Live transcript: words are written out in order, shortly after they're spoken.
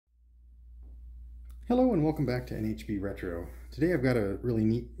Hello and welcome back to NHB Retro. Today I've got a really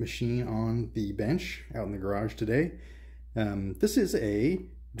neat machine on the bench out in the garage today. This is a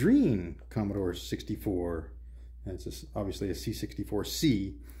Drean Commodore 64. It's obviously a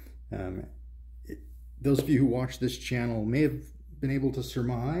C64C. Those of you who watch this channel may have been able to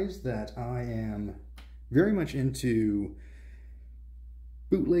surmise that I am very much into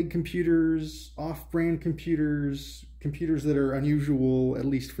bootleg computers, off-brand computers, computers that are unusual, at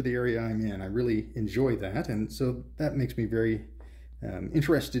least for the area I'm in. I really enjoy that, and so that makes me very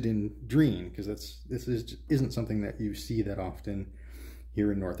interested in Drean, because this isn't something that you see that often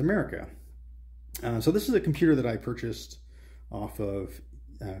here in North America. So this is a computer that I purchased off of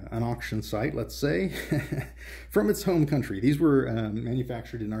an auction site, let's say, from its home country. These were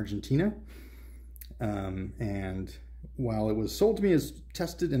manufactured in Argentina, and while it was sold to me as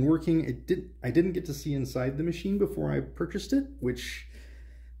tested and working, I didn't get to see inside the machine before I purchased it, which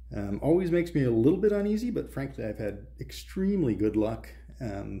always makes me a little bit uneasy, but frankly I've had extremely good luck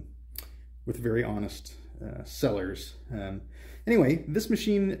with very honest sellers. Anyway, this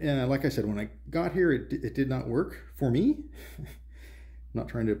machine, like I said, when I got here, it did not work for me. I'm not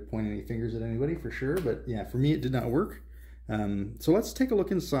trying to point any fingers at anybody for sure, but yeah, for me it did not work. So let's take a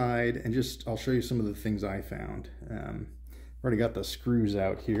look inside and I'll show you some of the things I found. Already got the screws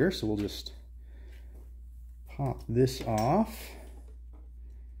out here, so we'll just pop this off.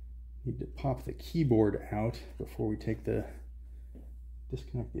 Need to pop the keyboard out before we disconnect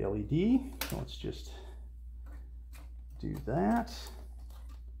the LED. So let's just do that.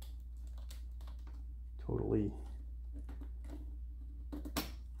 Totally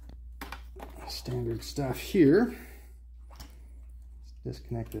standard stuff here.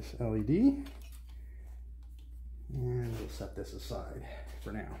 Disconnect this LED, and we'll set this aside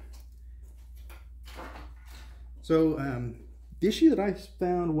for now. So the issue that I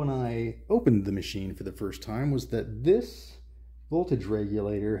found when I opened the machine for the first time was that this voltage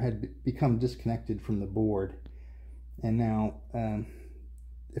regulator had become disconnected from the board. And now,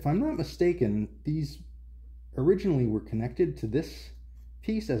 if I'm not mistaken, these originally were connected to this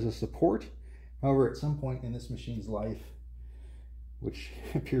piece as a support. However, at some point in this machine's life, which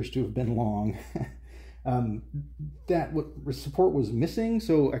appears to have been long, that support was missing.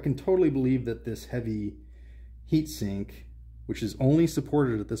 So I can totally believe that this heavy heatsink, which is only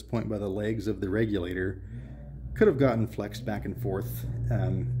supported at this point by the legs of the regulator, could have gotten flexed back and forth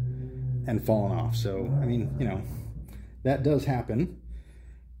and fallen off. So, I mean, you know, that does happen.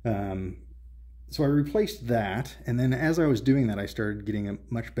 So I replaced that, and then as I was doing that, I started getting a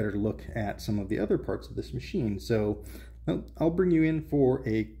much better look at some of the other parts of this machine. So I'll bring you in for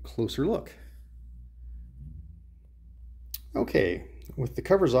a closer look. Okay, with the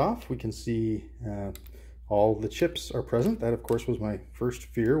covers off, we can see all the chips are present. That, of course, was my first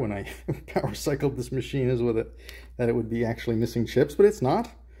fear when I power cycled this machine, is with it, that it would be actually missing chips, but it's not.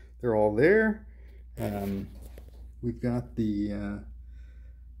 They're all there. We've got the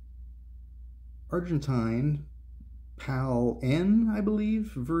Argentine PAL-N, I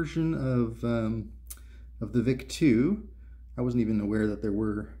believe, version of the VIC-2. I wasn't even aware that there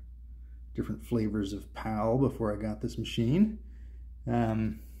were different flavors of PAL before I got this machine.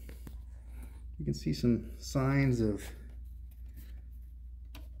 You can see some signs of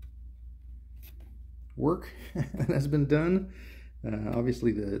work that has been done.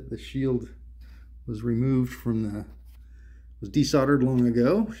 Obviously the shield was removed from was desoldered long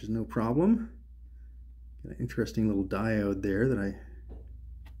ago, which is no problem. Got an interesting little diode there that I'm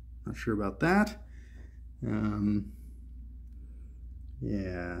not sure about that.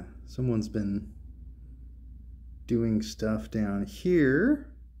 Yeah, someone's been doing stuff down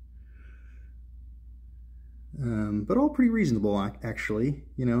here, but all pretty reasonable, actually.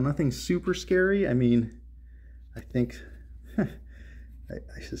 You know, nothing super scary. I mean, I think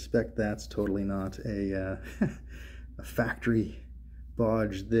I suspect that's totally not a factory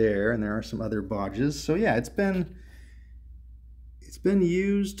bodge there, and there are some other bodges. So yeah, it's been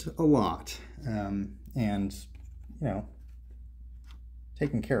used a lot, and you know,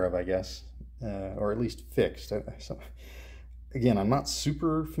 taken care of, I guess, or at least fixed. So, again, I'm not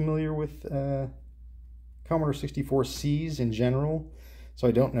super familiar with Commodore 64Cs in general, so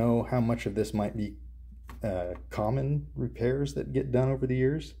I don't know how much of this might be common repairs that get done over the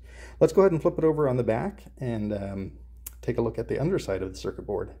years. Let's go ahead and flip it over on the back and take a look at the underside of the circuit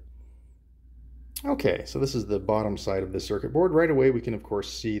board. Okay, so this is the bottom side of the circuit board. Right away we can of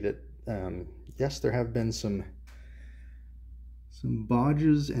course see that yes, there have been some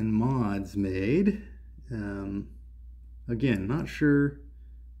bodges and mods made. Again, not sure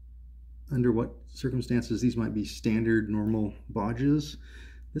under what circumstances these might be standard normal bodges.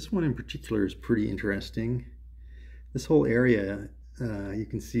 This one in particular is pretty interesting. This whole area, you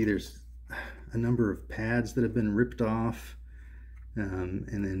can see there's a number of pads that have been ripped off. And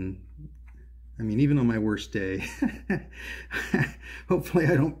then, I mean, even on my worst day, hopefully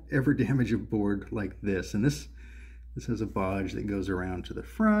I don't ever damage a board like this. And this has a bodge that goes around to the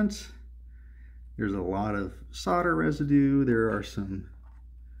front. There's a lot of solder residue. There are some,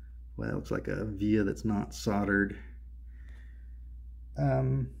 well, it looks like a via that's not soldered.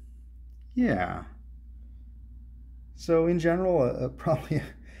 Yeah. So in general, probably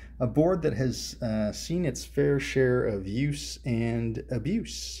a board that has seen its fair share of use and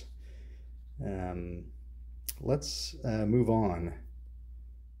abuse. Let's move on.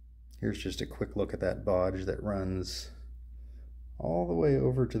 Here's just a quick look at that bodge that runs all the way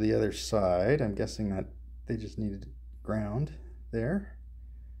over to the other side. I'm guessing that they just needed ground there.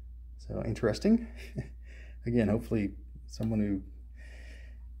 So interesting. Again, hopefully someone who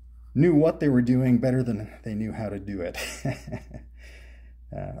knew what they were doing better than they knew how to do it.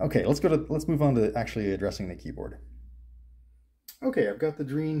 Okay, let's move on to actually addressing the keyboard. Okay, I've got the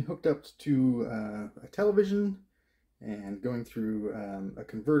Drean hooked up to a television and going through a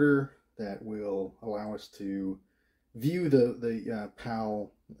converter that will allow us to view the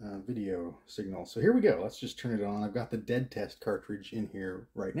PAL video signal. So here we go. Let's just turn it on. I've got the dead test cartridge in here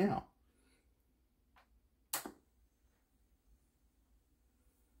right now.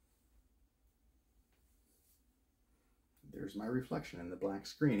 There's my reflection in the black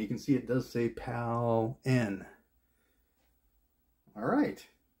screen. You can see it does say PAL N. All right,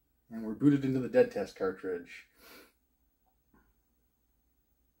 and we're booted into the dead test cartridge.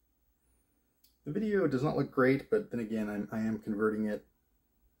 The video does not look great, but then again, I am converting it,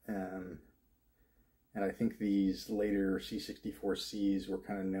 and I think these later C64Cs were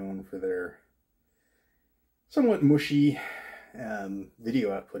kind of known for their somewhat mushy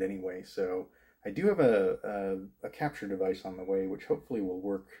video output anyway, so I do have a capture device on the way, which hopefully will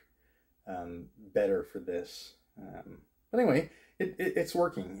work better for this. But anyway, it's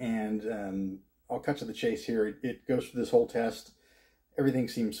working, and I'll cut to the chase here. It goes through this whole test. Everything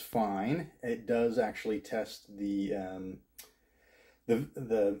seems fine. It does actually test the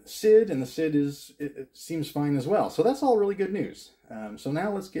SID, and the SID it seems fine as well. So that's all really good news. So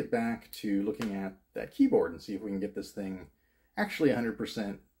now let's get back to looking at that keyboard and see if we can get this thing actually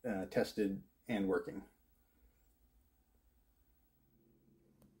 100% tested and working.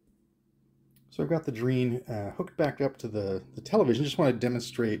 So I've got the Drean hooked back up to the television. Just want to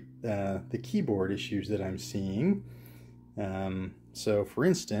demonstrate the keyboard issues that I'm seeing. So for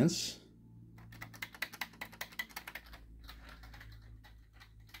instance,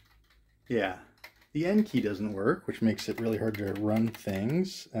 yeah, the N key doesn't work, which makes it really hard to run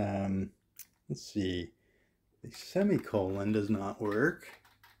things. Let's see, the semicolon does not work.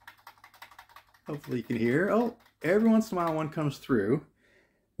 Hopefully you can hear. Oh, every once in a while one comes through.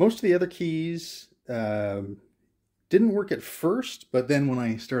 Most of the other keys didn't work at first, but then when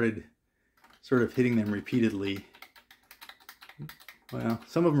I started sort of hitting them repeatedly, well,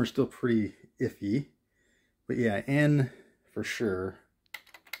 some of them are still pretty iffy. But yeah, N for sure.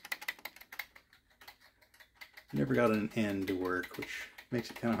 Never got an N to work, which makes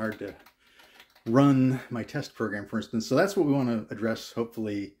it kind of hard to run my test program, for instance. So that's what we want to address.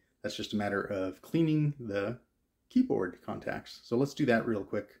 Hopefully that's just a matter of cleaning the keyboard contacts. So let's do that real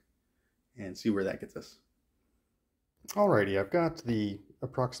quick and see where that gets us. Alrighty, I've got the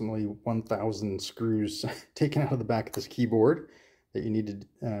approximately 1,000 screws taken out of the back of this keyboard that you need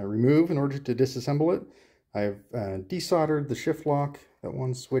to remove in order to disassemble it. I've desoldered the shift lock, that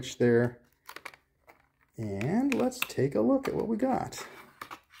one switch there, and let's take a look at what we got.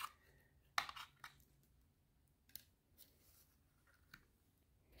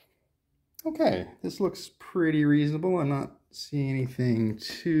 Okay, this looks pretty reasonable. I'm not seeing anything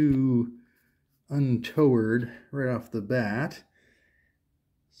too untoward right off the bat.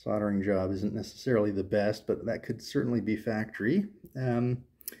 Soldering job isn't necessarily the best, but that could certainly be factory. And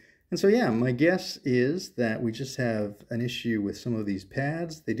so yeah, my guess is that we just have an issue with some of these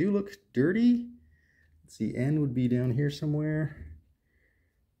pads. They do look dirty. Let's see, N would be down here somewhere.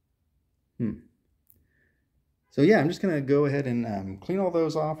 So yeah, I'm just going to go ahead and clean all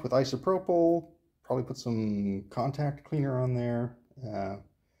those off with isopropyl, probably put some contact cleaner on there,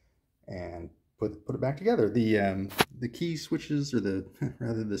 and put it back together. The key switches, or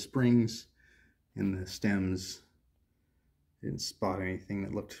rather the springs and the stems, didn't spot anything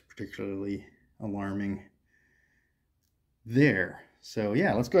that looked particularly alarming there. So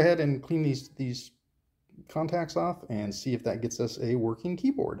yeah, let's go ahead and clean these contacts off and see if that gets us a working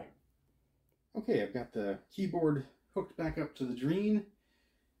keyboard. Okay, I've got the keyboard hooked back up to the Drean,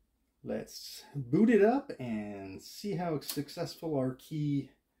 Let's boot it up and see how successful our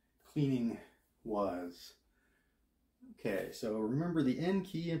key cleaning was. Okay, so remember the N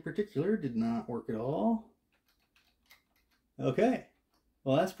key in particular did not work at all. Okay,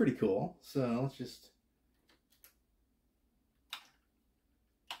 well that's pretty cool. So let's just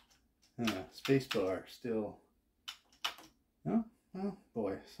spacebar still. Oh, oh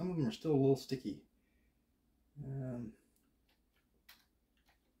boy, some of them are still a little sticky.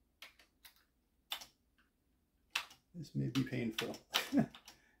 This may be painful.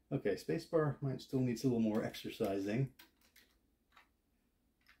 Okay, spacebar might still needs a little more exercising.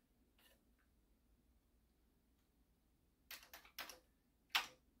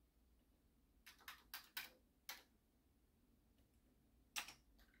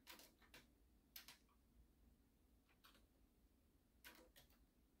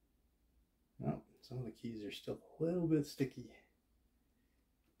 Oh, some of the keys are still a little bit sticky.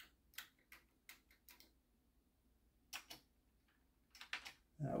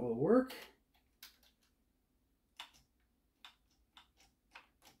 That will work.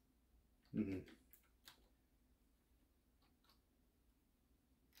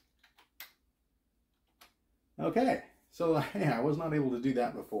 Okay, so yeah, I was not able to do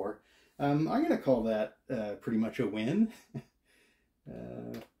that before. I'm going to call that pretty much a win.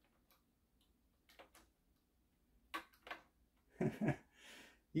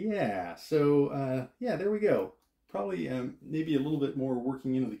 Yeah, so yeah, there we go. Probably maybe a little bit more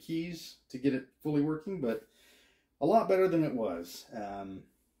working into the keys to get it fully working, but a lot better than it was.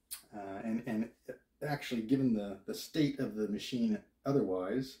 And actually, given the state of the machine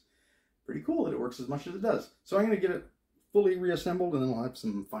otherwise, pretty cool that it works as much as it does. So I'm going to get it fully reassembled, and then I'll have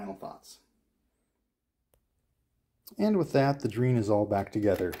some final thoughts. And with that, the Drean is all back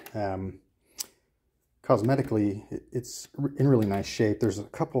together. Cosmetically, it's in really nice shape. There's a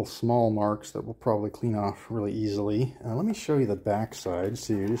couple small marks that we'll probably clean off really easily. Let me show you the back side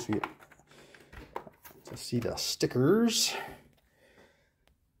so you just get to see the stickers.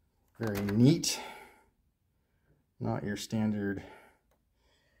 Very neat. Not your standard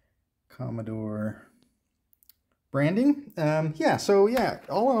Commodore branding. Yeah, so yeah,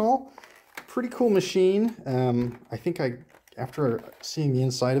 all in all, pretty cool machine. I think after seeing the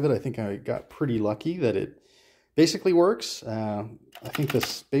inside of it, I think I got pretty lucky that it basically works. I think the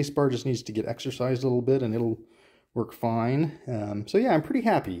spacebar just needs to get exercised a little bit and it'll work fine. So yeah, I'm pretty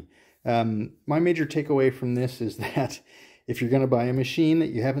happy. My major takeaway from this is that if you're going to buy a machine that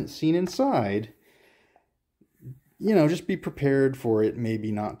you haven't seen inside, you know, just be prepared for it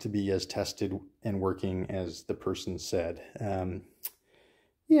maybe not to be as tested and working as the person said.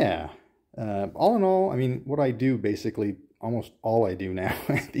 Yeah, all in all, I mean, what I do basically, almost all I do now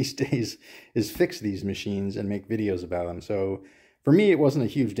these days is fix these machines and make videos about them. So for me, it wasn't a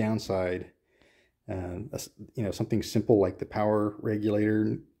huge downside. You know, something simple like the power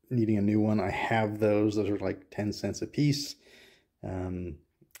regulator, needing a new one. I have those. Those are like 10 cents a piece.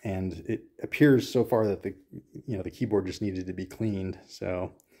 And it appears so far that the keyboard just needed to be cleaned.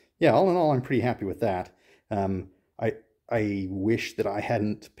 So yeah, all in all, I'm pretty happy with that. I wish that I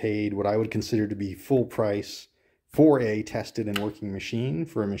hadn't paid what I would consider to be full price for a tested and working machine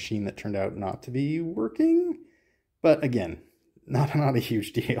for a machine that turned out not to be working. But again, not a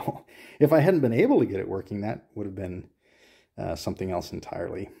huge deal. If I hadn't been able to get it working, that would have been something else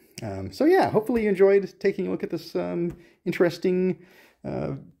entirely. So yeah, hopefully you enjoyed taking a look at this interesting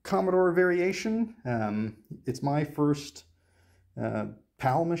Commodore variation. It's my first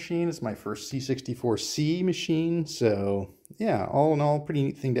PAL machine. It's my first C64C machine. So yeah, all in all, pretty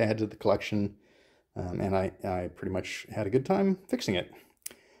neat thing to add to the collection. And I pretty much had a good time fixing it.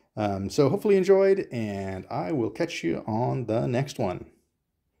 So hopefully you enjoyed, and I will catch you on the next one.